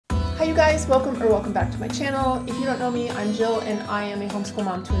Hi you guys, welcome back to my channel. If you don't know me, I'm Jill and I am a homeschool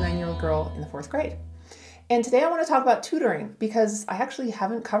mom to a 9-year-old girl in the 4th grade. And today I want to talk about tutoring because I actually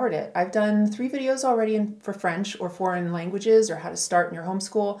haven't covered it. I've done 3 videos already for French or foreign languages or how to start in your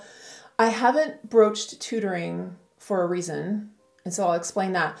homeschool. I haven't broached tutoring for a reason, and so I'll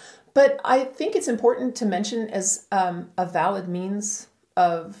explain that. But I think it's important to mention as a valid means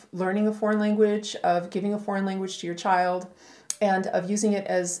of learning a foreign language, of giving a foreign language to your child, and of using it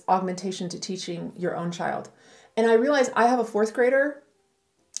as augmentation to teaching your own child. And I realize I have a 4th grader.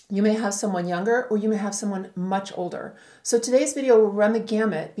 You may have someone younger, or you may have someone much older. So today's video will run the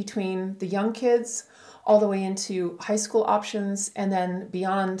gamut between the young kids all the way into high school options and then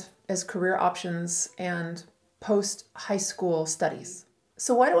beyond as career options and post-high school studies.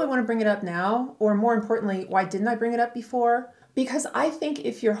 So why do I want to bring it up now? Or more importantly, why didn't I bring it up before? Because I think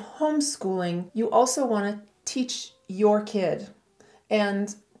if you're homeschooling, you also want to teach your kid,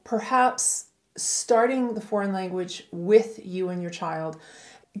 and perhaps starting the foreign language with you and your child,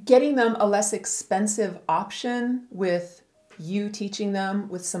 getting them a less expensive option with you teaching them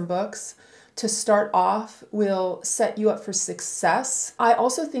with some books to start off will set you up for success. I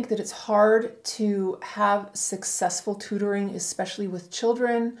also think that it's hard to have successful tutoring, especially with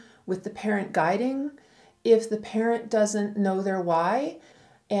children, with the parent guiding, if the parent doesn't know their why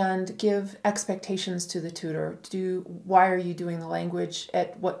and give expectations to the tutor. Why are you doing the language?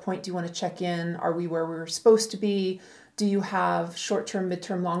 At what point do you want to check in? Are we where we're supposed to be? Do you have short-term,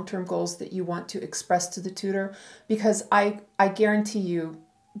 mid-term, long-term goals that you want to express to the tutor? Because I guarantee you,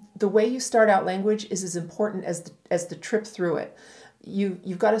 the way you start out language is as important as the trip through it.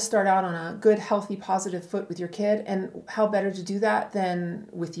 You've got to start out on a good, healthy, positive foot with your kid, and how better to do that than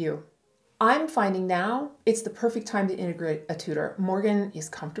with you? I'm finding now it's the perfect time to integrate a tutor. Morgan is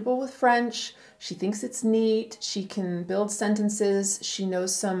comfortable with French. She thinks it's neat. She can build sentences. She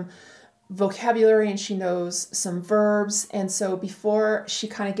knows some vocabulary and she knows some verbs. And so before she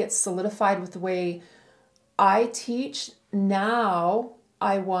kind of gets solidified with the way I teach, now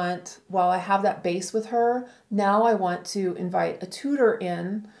I want, while I have that base with her, now I want to invite a tutor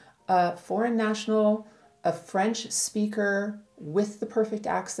in, a foreign national, a French speaker with the perfect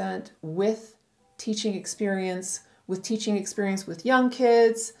accent, with teaching experience with young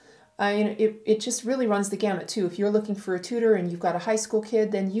kids. It just really runs the gamut too. If you're looking for a tutor and you've got a high school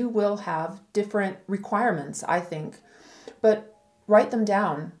kid, then you will have different requirements, I think. But write them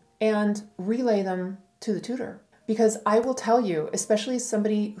down and relay them to the tutor. Because I will tell you, especially as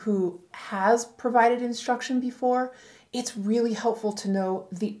somebody who has provided instruction before, it's really helpful to know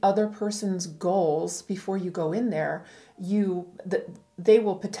the other person's goals before you go in there. They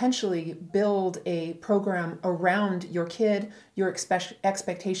will potentially build a program around your kid, your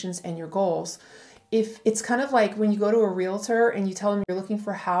expectations, and your goals. If it's kind of like when you go to a realtor and you tell them you're looking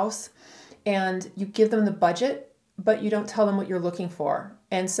for a house and you give them the budget, but you don't tell them what you're looking for.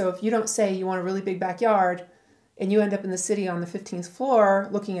 And so if you don't say you want a really big backyard and you end up in the city on the 15th floor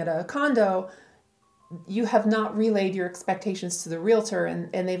looking at a condo, you have not relayed your expectations to the realtor,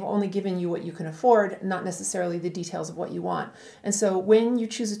 and they've only given you what you can afford, not necessarily the details of what you want. And so when you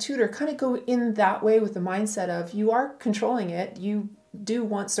choose a tutor, kind of go in that way with the mindset of you are controlling it. You do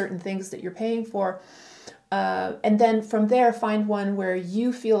want certain things that you're paying for. And then from there, find one where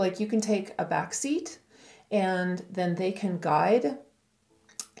you feel like you can take a back seat and then they can guide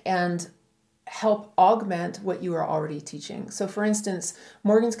and help augment what you are already teaching. So for instance,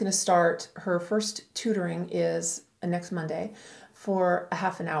 Morgan's going to start, her first tutoring is next Monday for a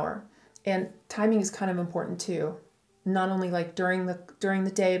half an hour. And timing is kind of important too. Not only like during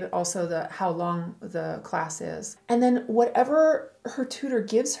the day, but also how long the class is. And then whatever her tutor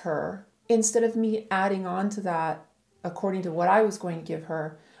gives her, instead of me adding on to that according to what I was going to give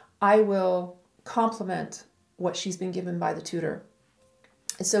her, I will complement what she's been given by the tutor.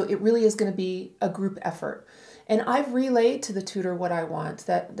 So it really is going to be a group effort. And I've relayed to the tutor what I want,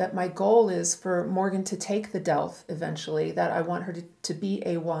 that my goal is for Morgan to take the DELF eventually, that I want her to be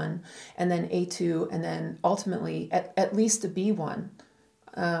A1 and then A2 and then ultimately at least a B1.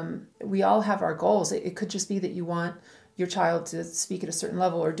 We all have our goals. It could just be that you want your child to speak at a certain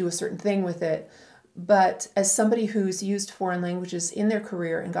level or do a certain thing with it. But as somebody who's used foreign languages in their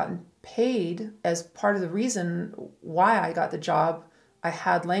career and gotten paid as part of the reason why I got the job, I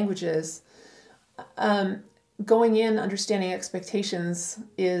had languages, going in, understanding expectations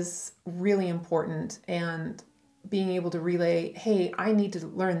is really important, and being able to relay, hey, I need to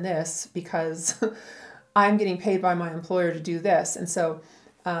learn this because I'm getting paid by my employer to do this. And so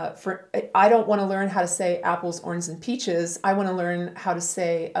I don't want to learn how to say apples, oranges, and peaches. I want to learn how to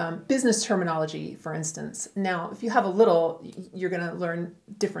say business terminology, for instance. Now, if you have a little, you're going to learn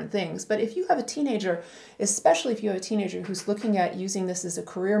different things. But if you have a teenager, especially if you have a teenager who's looking at using this as a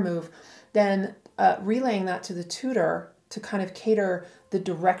career move, then relaying that to the tutor to kind of cater the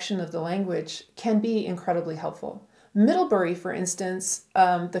direction of the language can be incredibly helpful. Middlebury, for instance,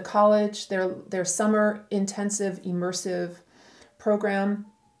 the college, their summer intensive immersive program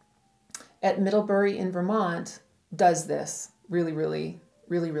at Middlebury in Vermont does this really, really,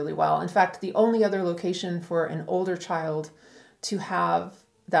 really, really well. In fact, the only other location for an older child to have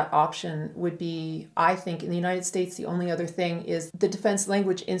that option would be, I think, in the United States, the only other thing is the Defense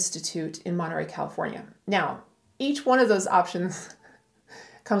Language Institute in Monterey, California. Now, each one of those options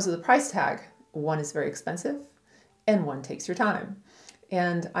comes with a price tag. One is very expensive and one takes your time.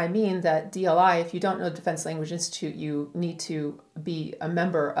 And I mean that DLI, if you don't know Defense Language Institute, you need to be a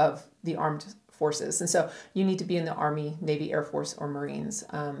member of the armed forces. And so you need to be in the Army, Navy, Air Force, or Marines,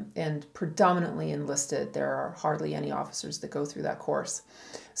 and predominantly enlisted. There are hardly any officers that go through that course.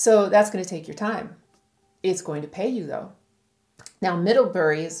 So that's going to take your time. It's going to pay you, though. Now,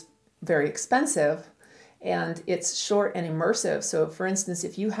 Middlebury is very expensive, and it's short and immersive. So, for instance,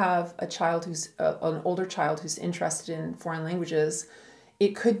 if you have a child who's an older child who's interested in foreign languages,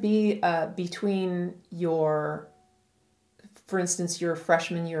 it could be between your, for instance, your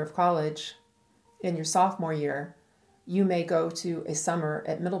freshman year of college and your sophomore year. You may go to a summer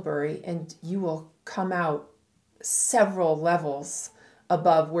at Middlebury and you will come out several levels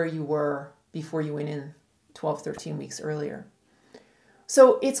above where you were before you went in 12, 13 weeks earlier.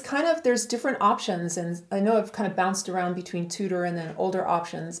 So it's kind of, there's different options, and I know I've kind of bounced around between tutor and then older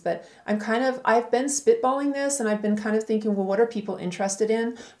options, but I've been spitballing this, and I've been kind of thinking, well, what are people interested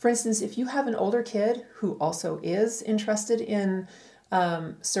in? For instance, if you have an older kid who also is interested in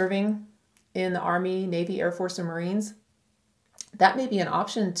serving in the Army, Navy, Air Force, or Marines, that may be an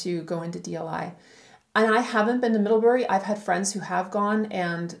option to go into DLI. And I haven't been to Middlebury. I've had friends who have gone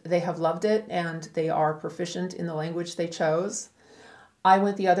and they have loved it and they are proficient in the language they chose. I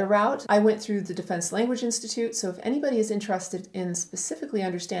went the other route. I went through the Defense Language Institute. So if anybody is interested in specifically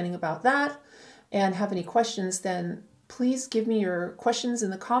understanding about that and have any questions, then please give me your questions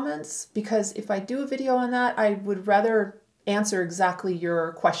in the comments, because if I do a video on that, I would rather answer exactly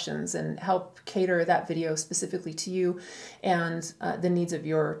your questions and help cater that video specifically to you and the needs of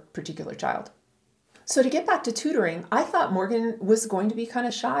your particular child. So to get back to tutoring, I thought Morgan was going to be kind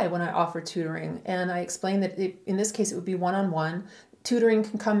of shy when I offered tutoring, and I explained that in this case it would be one-on-one. Tutoring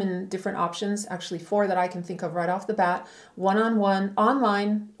can come in different options, actually 4 that I can think of right off the bat: one-on-one,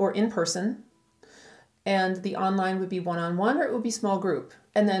 online, or in person. And the online would be one-on-one or it would be small group.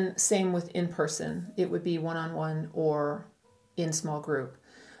 And then same with in person, it would be one-on-one or in small group.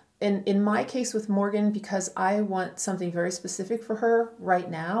 And in my case with Morgan, because I want something very specific for her right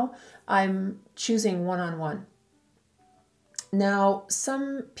now, I'm choosing one-on-one. Now,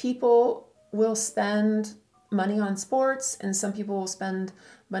 some people will spend money on sports, and some people will spend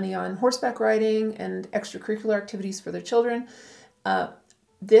money on horseback riding and extracurricular activities for their children.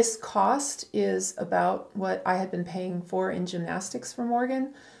 This cost is about what I had been paying for in gymnastics for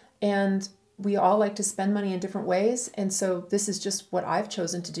Morgan, and we all like to spend money in different ways, and so this is just what I've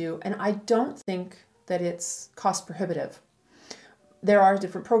chosen to do, and I don't think that it's cost prohibitive. There are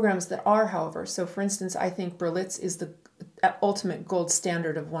different programs that are, however. So for instance, I think Berlitz is the ultimate gold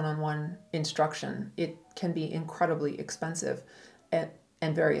standard of one-on-one instruction. It can be incredibly expensive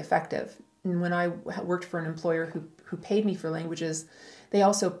and very effective. And when I worked for an employer who paid me for languages, they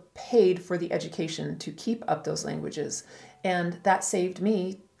also paid for the education to keep up those languages. And that saved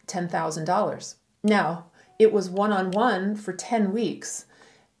me $10,000. Now, it was one-on-one for 10 weeks,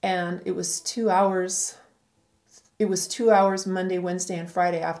 and it was 2 hours. It was 2 hours Monday, Wednesday, and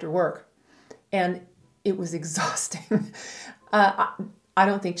Friday after work. And it was exhausting. I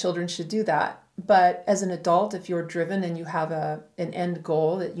don't think children should do that. But as an adult, if you're driven and you have an end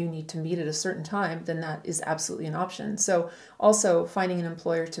goal that you need to meet at a certain time, then that is absolutely an option. So also finding an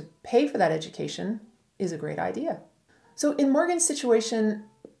employer to pay for that education is a great idea. So in Morgan's situation,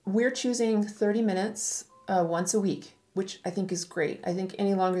 we're choosing 30 minutes once a week, which I think is great. I think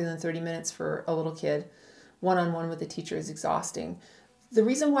any longer than 30 minutes for a little kid, one-on-one with a teacher, is exhausting. The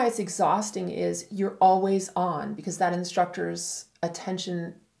reason why it's exhausting is you're always on, because that instructor's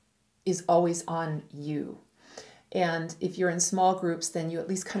attention is always on you. And if you're in small groups, then you at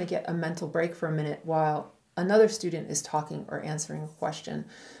least kind of get a mental break for a minute while another student is talking or answering a question.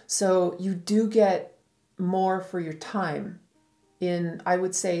 So you do get more for your time. In, I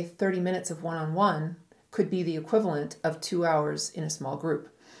would say, 30 minutes of one-on-one could be the equivalent of 2 hours in a small group.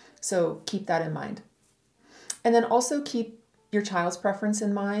 So keep that in mind. And then also keep your child's preference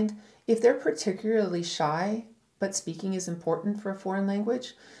in mind. If they're particularly shy, but speaking is important for a foreign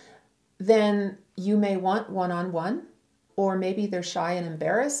language, then you may want one-on-one, or maybe they're shy and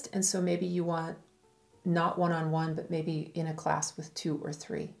embarrassed, and so maybe you want not one-on-one, but maybe in a class with 2 or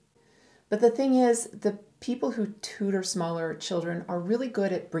 3. But the thing is, the people who tutor smaller children are really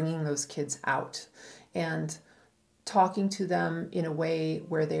good at bringing those kids out and talking to them in a way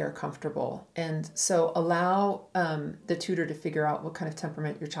where they are comfortable. And so allow the tutor to figure out what kind of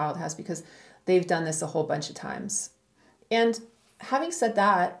temperament your child has, because they've done this a whole bunch of times. And having said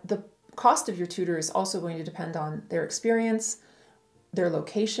that, the cost of your tutor is also going to depend on their experience, their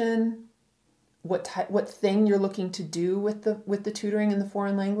location, what thing you're looking to do with the tutoring in the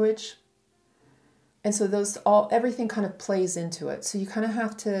foreign language. And so everything kind of plays into it. So you kind of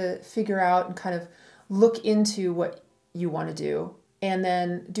have to figure out and kind of look into what you want to do, and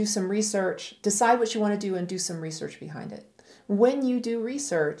then do some research, decide what you want to do, and do some research behind it. When you do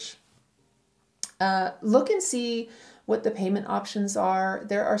research, look and see what the payment options are.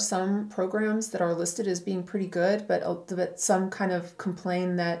 There are some programs that are listed as being pretty good, but some kind of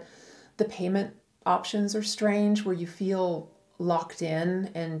complain that the payment options are strange, where you feel locked in,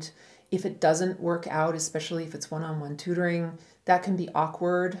 and if it doesn't work out, especially if it's one-on-one tutoring, that can be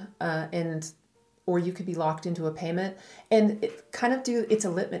awkward, or you could be locked into a payment. And it's a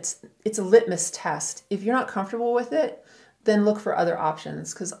litmus test. If you're not comfortable with it, then look for other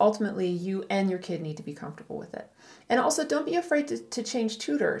options, because ultimately you and your kid need to be comfortable with it. And also, don't be afraid to change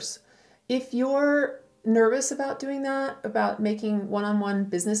tutors. If you're nervous about doing that, about making one-on-one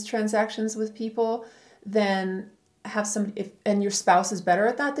business transactions with people, then have somebody, and your spouse is better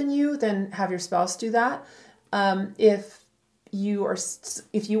at that than you, then have your spouse do that. If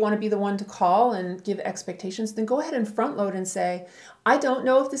you want to be the one to call and give expectations, then go ahead and front load and say, I don't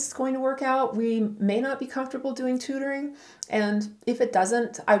know if this is going to work out. We may not be comfortable doing tutoring. And if it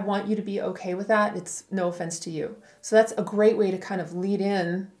doesn't, I want you to be okay with that. It's no offense to you. So that's a great way to kind of lead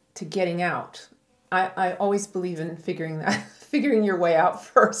in to getting out. I always believe in figuring your way out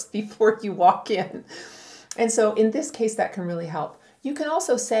first before you walk in. And so in this case, that can really help. You can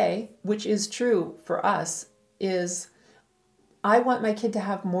also say, which is true for us, is I want my kid to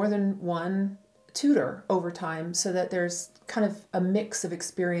have more than one tutor over time, so that there's kind of a mix of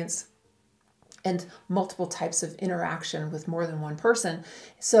experience and multiple types of interaction with more than one person.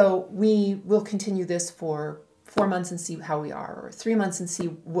 So we will continue this for 4 months and see how we are, or 3 months and see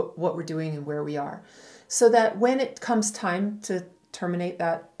what we're doing and where we are. So that when it comes time to terminate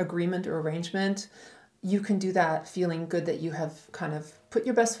that agreement or arrangement, you can do that feeling good that you have kind of put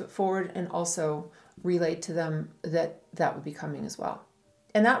your best foot forward, and also relayed to them that would be coming as well.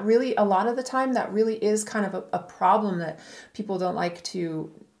 And that really, a lot of the time, that really is kind of a problem, that people don't like to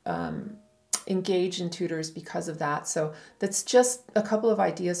engage in tutors because of that. So that's just a couple of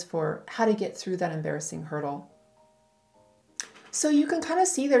ideas for how to get through that embarrassing hurdle. So you can kind of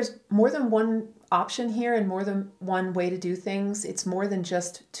see there's more than one option here and more than one way to do things. It's more than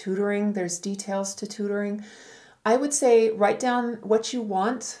just tutoring. There's details to tutoring. I would say write down what you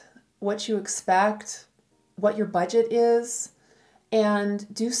want, what you expect, what your budget is,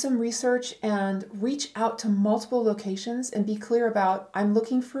 and do some research and reach out to multiple locations and be clear about, I'm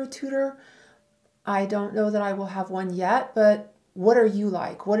looking for a tutor. I don't know that I will have one yet, but what are you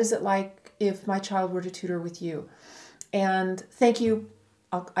like? What is it like if my child were to tutor with you? And thank you.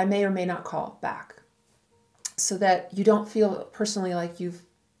 I may or may not call back, so that you don't feel personally like you've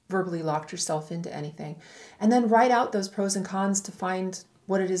verbally locked yourself into anything. And then write out those pros and cons to find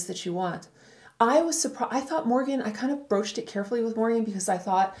what it is that you want. I was surprised. I thought Morgan, I kind of broached it carefully with Morgan, because I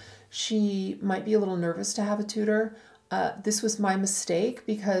thought she might be a little nervous to have a tutor. This was my mistake,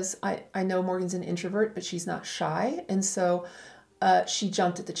 because I know Morgan's an introvert, but she's not shy. And so she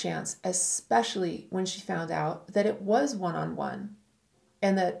jumped at the chance, especially when she found out that it was one-on-one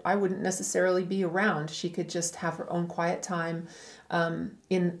and that I wouldn't necessarily be around. She could just have her own quiet time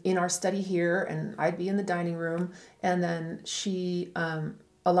in our study here, and I'd be in the dining room. And then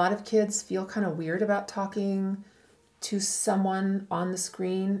a lot of kids feel kind of weird about talking to someone on the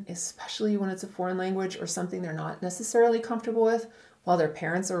screen, especially when it's a foreign language or something they're not necessarily comfortable with, while their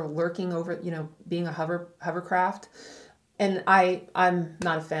parents are lurking over, being a hovercraft. And I'm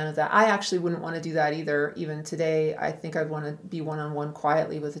not a fan of that. I actually wouldn't want to do that either. Even today, I think I'd want to be one-on-one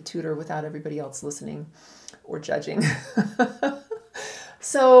quietly with a tutor without everybody else listening or judging.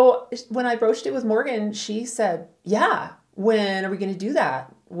 So when I broached it with Morgan, she said, yeah, when are we going to do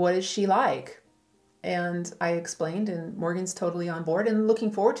that? What is she like? And I explained, and Morgan's totally on board and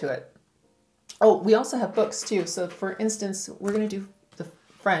looking forward to it. Oh, we also have books too. So for instance, we're going to do the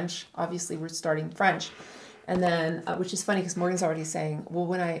French. Obviously, we're starting French. And then, which is funny because Morgan's already saying, well,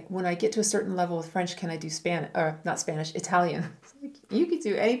 when I get to a certain level with French, can I do Spanish, or not Spanish, Italian? Like, you can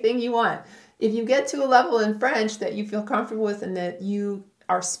do anything you want. If you get to a level in French that you feel comfortable with and that you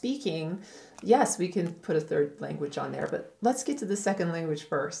are speaking, yes, we can put a third language on there, but let's get to the second language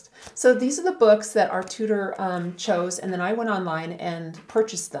first. So these are the books that our tutor chose, and then I went online and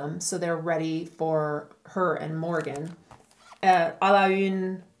purchased them so they're ready for her and Morgan. À la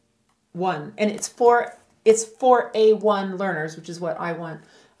une one, and it's for A1 learners, which is what I want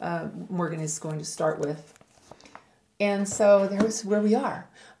Morgan is going to start with. And so there's where we are.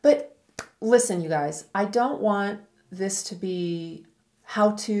 But listen, you guys, I don't want this to be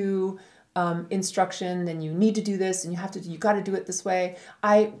how-to instruction, and you need to do this, and you got to do it this way.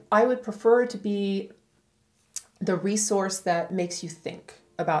 I would prefer to be the resource that makes you think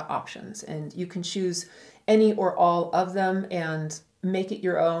about options, and you can choose any or all of them and make it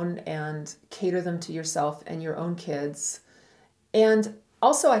your own and cater them to yourself and your own kids. And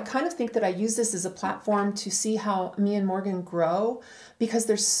also, I kind of think that I use this as a platform to see how me and Morgan grow, because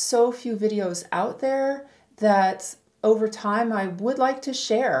there's so few videos out there that over time I would like to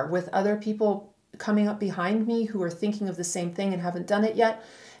share with other people coming up behind me who are thinking of the same thing and haven't done it yet,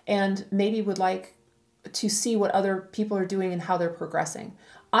 and maybe would like to see what other people are doing and how they're progressing.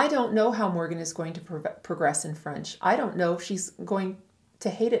 I don't know how Morgan is going to progress in French. I don't know if she's going to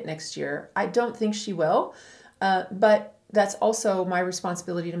hate it next year. I don't think she will, but that's also my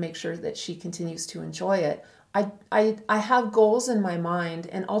responsibility to make sure that she continues to enjoy it. I have goals in my mind,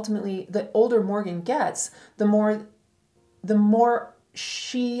 and ultimately, the older Morgan gets, the more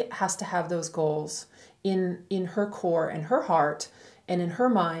she has to have those goals in her core and her heart and in her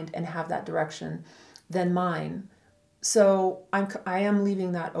mind and have that direction than mine. So I am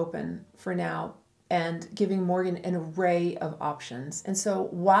leaving that open for now and giving Morgan an array of options. And so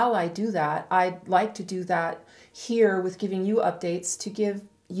while I do that, I'd like to do that here with giving you updates to give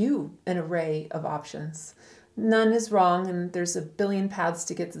you an array of options. None is wrong, and there's a billion paths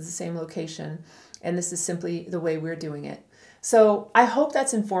to get to the same location, and this is simply the way we're doing it. So I hope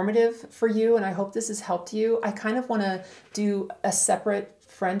that's informative for you, and I hope this has helped you. I kind of want to do a separate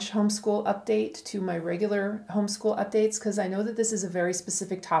French homeschool update to my regular homeschool updates, because I know that this is a very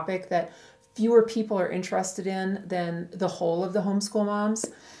specific topic that fewer people are interested in than the whole of the homeschool moms.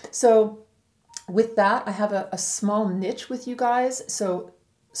 So with that, I have a small niche with you guys, so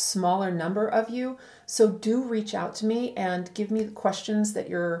smaller number of you. So do reach out to me and give me the questions that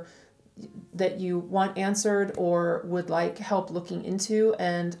you want answered or would like help looking into,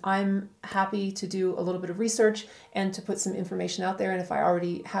 and I'm happy to do a little bit of research and to put some information out there, and if I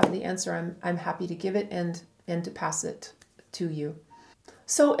already have the answer, I'm happy to give it and to pass it to you.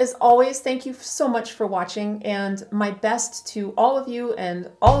 So as always, thank you so much for watching, and my best to all of you and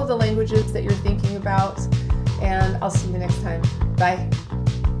all of the languages that you're thinking about, and I'll see you next time. Bye.